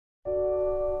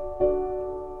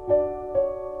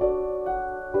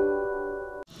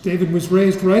David was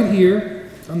raised right here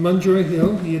on Munjoy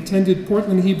Hill. He attended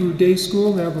Portland Hebrew Day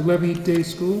School, now the Levy Day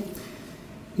School.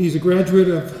 He's a graduate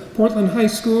of Portland High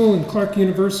School and Clark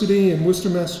University in Worcester,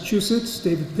 Massachusetts.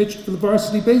 David pitched for the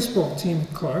varsity baseball team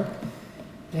at Clark.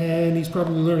 And he's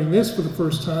probably learning this for the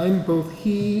first time. Both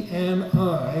he and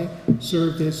I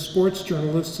served as sports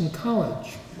journalists in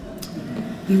college.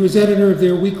 He was editor of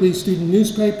their weekly student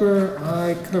newspaper.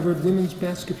 I covered women's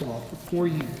basketball for 4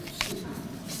 years.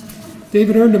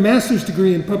 David earned a master's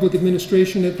degree in public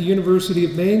administration at the University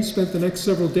of Maine, spent the next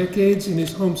several decades in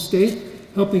his home state,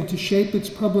 helping to shape its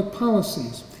public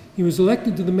policies. He was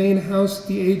elected to the Maine House at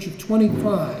the age of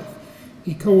 25.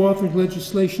 He co-authored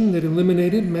legislation that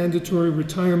eliminated mandatory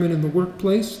retirement in the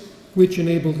workplace, which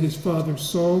enabled his father,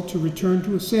 Saul, to return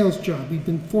to a sales job he'd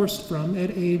been forced from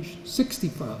at age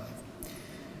 65.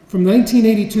 From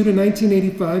 1982 to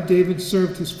 1985, David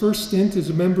served his first stint as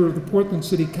a member of the Portland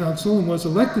City Council and was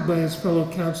elected by his fellow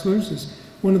councilors as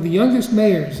one of the youngest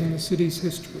mayors in the city's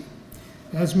history.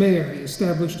 As mayor, he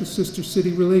established a sister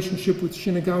city relationship with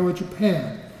Shinagawa,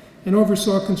 Japan, and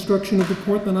oversaw construction of the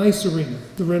Portland Ice Arena,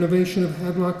 the renovation of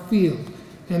Hadlock Field,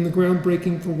 and the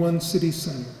groundbreaking for One City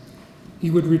Center. He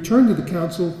would return to the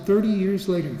council 30 years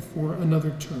later for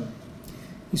another term.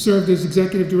 He served as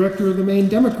executive director of the Maine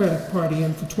Democratic Party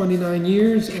and for 29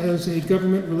 years as a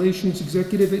government relations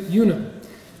executive at UNA.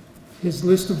 His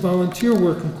list of volunteer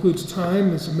work includes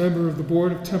time as a member of the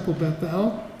board of Temple Beth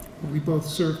El, where we both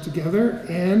served together,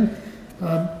 and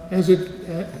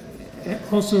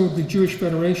also the Jewish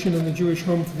Federation and the Jewish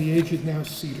Home for the Aged, now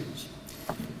Cedars.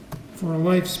 For a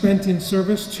life spent in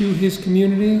service to his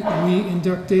community, we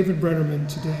induct David Brenerman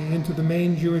today into the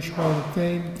Maine Jewish Hall of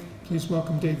Fame. Please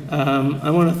welcome David. I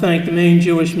want to thank the Maine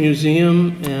Jewish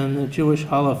Museum and the Jewish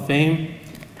Hall of Fame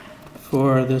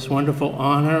for this wonderful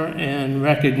honor and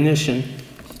recognition.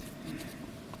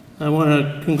 I want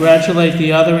to congratulate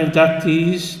the other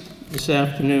inductees this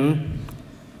afternoon.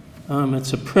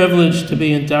 It's a privilege to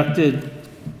be inducted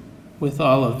with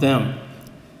all of them.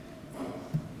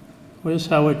 Where's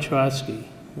Howard Trotsky?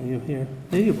 Are you here?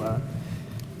 There you are.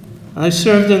 I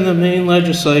served in the Maine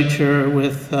legislature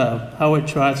with Howard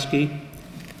Trotsky,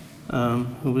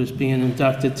 who is being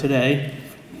inducted today.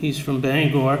 He's from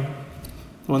Bangor.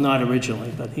 Well, not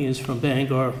originally, but he is from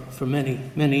Bangor for many,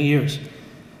 many years.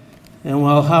 And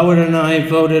while Howard and I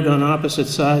voted on opposite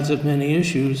sides of many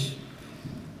issues,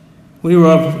 we were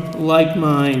of like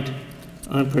mind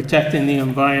on protecting the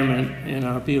environment in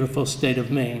our beautiful state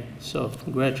of Maine. So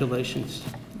congratulations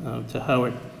to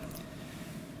Howard.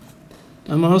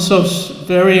 I'm also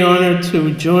very honored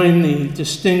to join the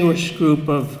distinguished group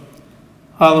of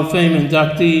Hall of Fame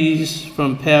inductees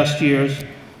from past years,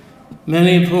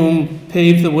 many of whom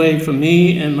paved the way for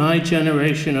me and my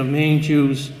generation of Maine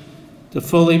Jews to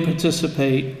fully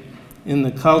participate in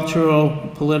the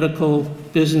cultural, political,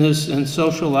 business, and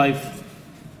social life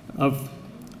of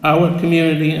our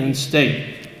community and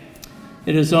state.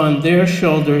 It is on their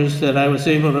shoulders that I was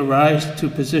able to rise to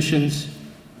positions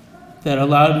that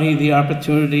allowed me the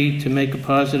opportunity to make a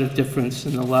positive difference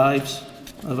in the lives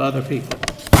of other people.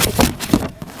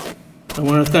 I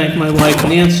want to thank my wife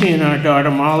Nancy and our daughter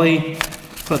Molly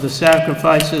for the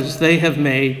sacrifices they have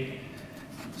made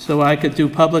so I could do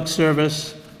public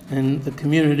service and the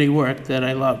community work that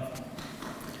I love.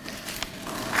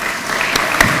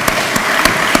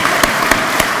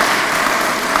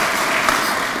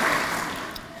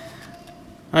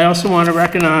 I also want to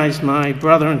recognize my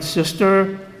brother and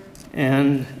sister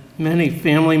and many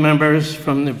family members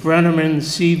from the Brenerman,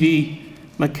 CV,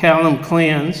 McCallum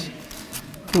clans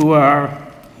who are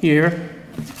here,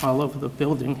 all over the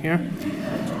building here.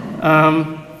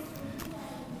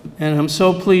 And I'm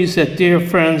so pleased that dear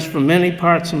friends from many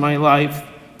parts of my life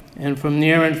and from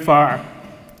near and far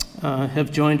have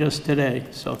joined us today.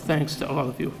 So thanks to all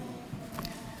of you.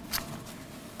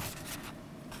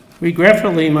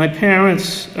 Regretfully, my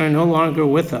parents are no longer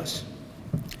with us.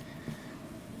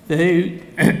 They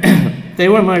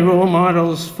were my role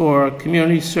models for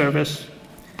community service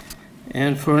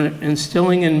and for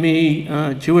instilling in me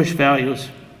Jewish values,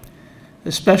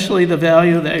 especially the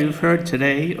value that you've heard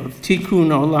today of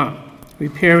tikkun olam,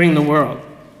 repairing the world.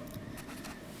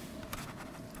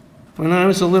 When I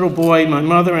was a little boy, my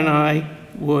mother and I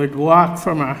would walk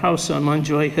from our house on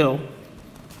Munjoy Hill,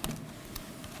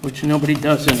 which nobody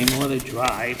does anymore, they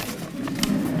drive.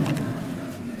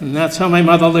 And that's how my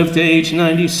mother lived to age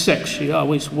 96. She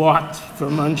always walked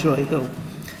from Munjoy Hill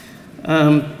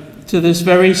to this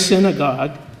very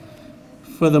synagogue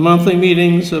for the monthly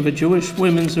meetings of a Jewish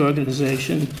women's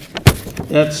organization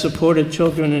that supported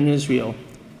children in Israel,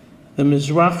 the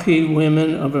Mizrahi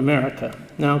Women of America,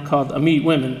 now called Amit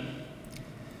Women.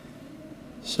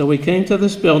 So we came to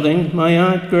this building. My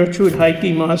aunt, Gertrude Heike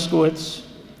Moskowitz,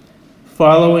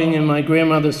 following in my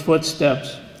grandmother's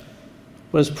footsteps,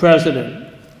 was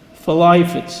president, for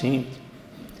life it seemed.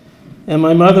 And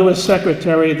my mother was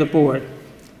secretary of the board.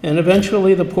 And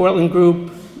eventually the Portland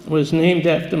group was named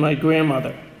after my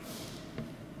grandmother,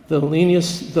 the Lena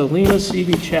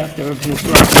Seavey chapter of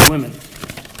Mizrahi Women.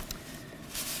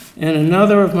 And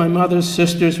another of my mother's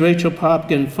sisters, Rachel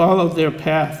Popkin, followed their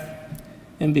path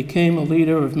and became a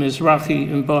leader of Mizrahi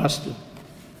in Boston.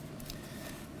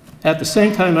 At the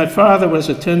same time, my father was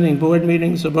attending board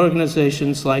meetings of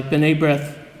organizations like B'nai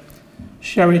B'rith,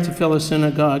 Sherry Tefillah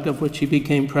Synagogue, of which he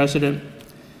became president,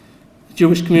 the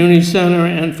Jewish Community Center,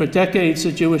 and for decades,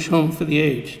 the Jewish Home for the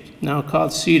Aged, now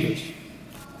called Cedars.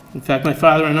 In fact, my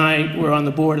father and I were on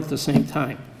the board at the same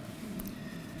time.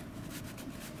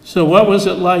 So what was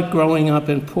it like growing up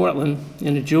in Portland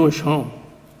in a Jewish home?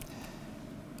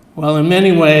 Well, in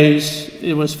many ways,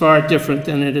 it was far different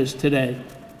than it is today.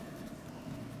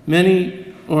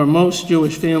 Many or most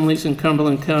Jewish families in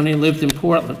Cumberland County lived in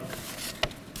Portland.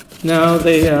 Now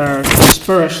they are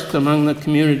dispersed among the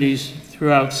communities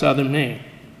throughout southern Maine,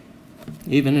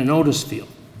 even in Otisfield.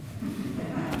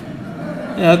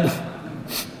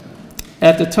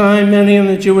 At the time, many in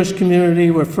the Jewish community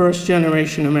were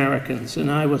first-generation Americans, and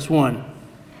I was one,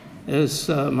 as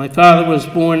my father was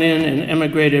born in and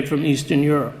emigrated from Eastern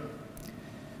Europe.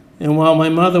 And while my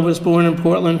mother was born in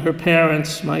Portland, her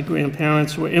parents, my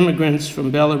grandparents, were immigrants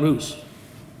from Belarus.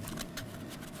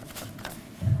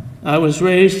 I was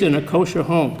raised in a kosher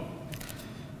home,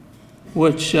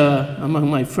 which among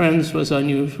my friends was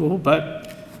unusual,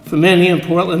 but for many in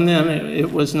Portland then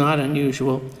it was not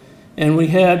unusual. And we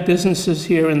had businesses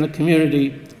here in the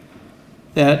community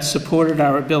that supported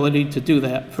our ability to do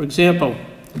that. For example,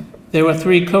 there were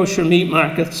 3 kosher meat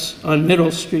markets on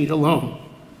Middle Street alone.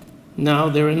 Now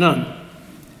there are none.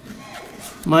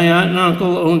 My aunt and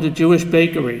uncle owned a Jewish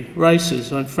bakery,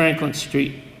 Rice's, on Franklin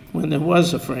Street, when there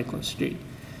was a Franklin Street.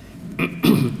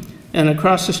 And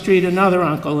across the street, another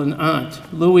uncle and aunt,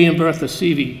 Louis and Bertha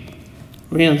Seavey,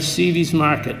 ran Seavey's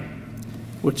Market,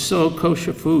 which sold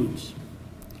kosher foods.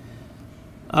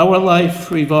 Our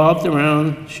life revolved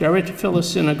around Sherry Tefillah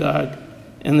Synagogue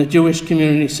and the Jewish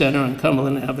Community Center on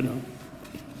Cumberland Avenue.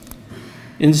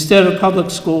 Instead of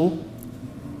public school,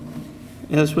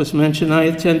 as was mentioned, I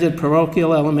attended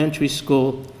parochial elementary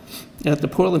school at the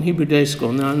Portland Hebrew Day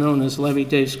School, now known as Levy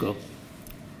Day School.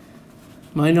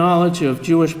 My knowledge of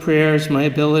Jewish prayers, my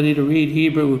ability to read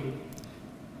Hebrew,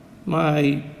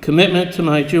 my commitment to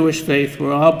my Jewish faith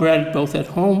were all bred both at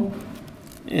home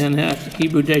and at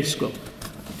Hebrew Day School.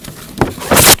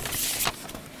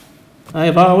 I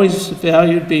have always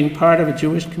valued being part of a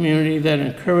Jewish community that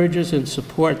encourages and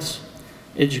supports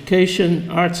education,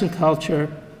 arts and culture,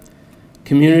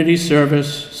 community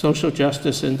service, social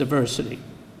justice, and diversity.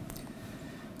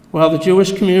 While the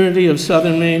Jewish community of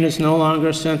southern Maine is no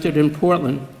longer centered in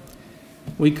Portland,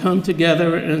 we come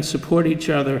together and support each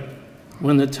other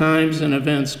when the times and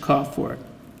events call for it.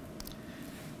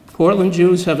 Portland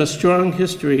Jews have a strong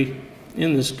history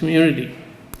in this community,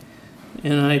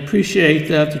 and I appreciate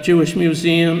that the Jewish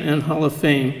Museum and Hall of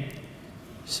Fame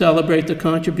celebrate the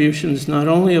contributions not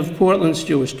only of Portland's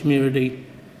Jewish community,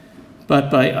 but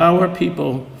by our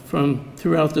people from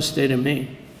throughout the state of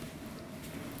Maine.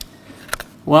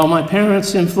 While my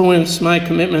parents influenced my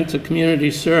commitment to community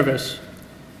service,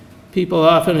 people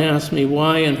often ask me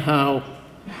why and how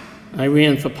I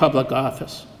ran for public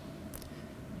office.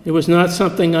 It was not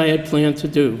something I had planned to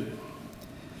do.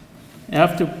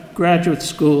 After graduate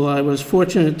school, I was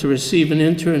fortunate to receive an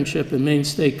internship in Maine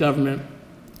State government,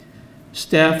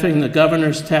 staffing the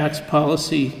Governor's Tax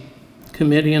Policy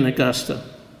Committee in Augusta.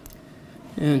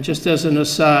 And just as an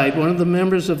aside, one of the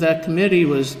members of that committee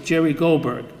was Jerry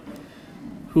Goldberg,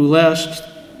 who last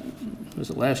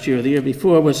year or the year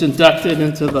before, was inducted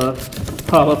into the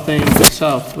Hall of Fame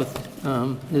himself with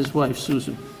his wife,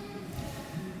 Susan.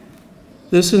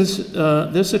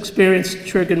 This experience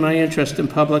triggered my interest in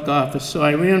public office, so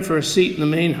I ran for a seat in the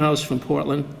Maine House from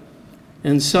Portland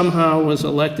and somehow was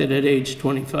elected at age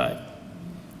 25.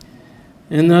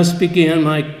 And thus began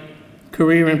my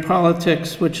career in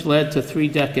politics, which led to 3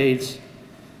 decades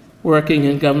working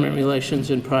in government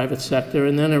relations and private sector,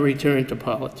 and then a return to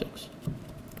politics.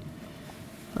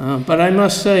 But I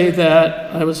must say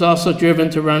that I was also driven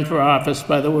to run for office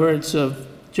by the words of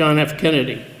John F.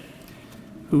 Kennedy,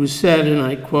 who said, and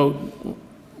I quote,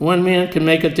 "One man can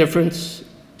make a difference,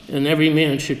 and every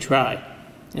man should try,"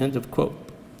 end of quote.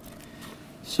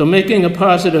 So making a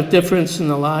positive difference in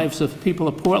the lives of people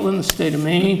of Portland, the state of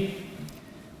Maine,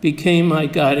 became my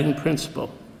guiding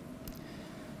principle.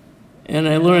 And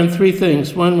I learned three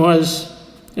things. One was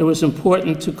it was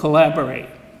important to collaborate,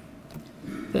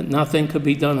 that nothing could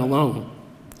be done alone.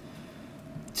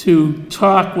 To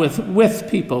talk with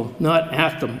people, not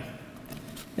at them.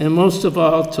 And most of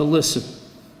all, to listen.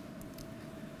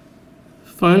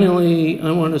 Finally,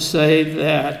 I want to say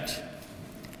that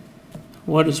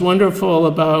what is wonderful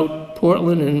about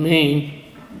Portland and Maine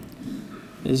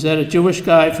is that a Jewish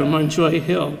guy from Munjoy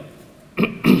Hill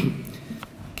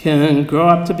can grow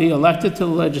up to be elected to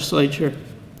the legislature,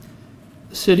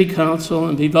 the city council,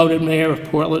 and be voted mayor of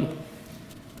Portland,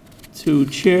 to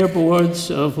chair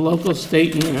boards of local,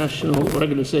 state, and national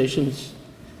organizations,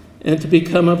 and to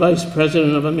become a vice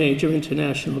president of a major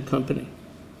international company.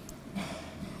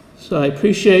 So I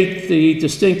appreciate the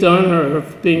distinct honor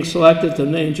of being selected to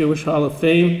the Maine Jewish Hall of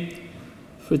Fame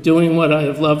for doing what I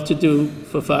have loved to do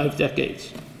for 5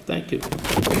 decades. Thank you.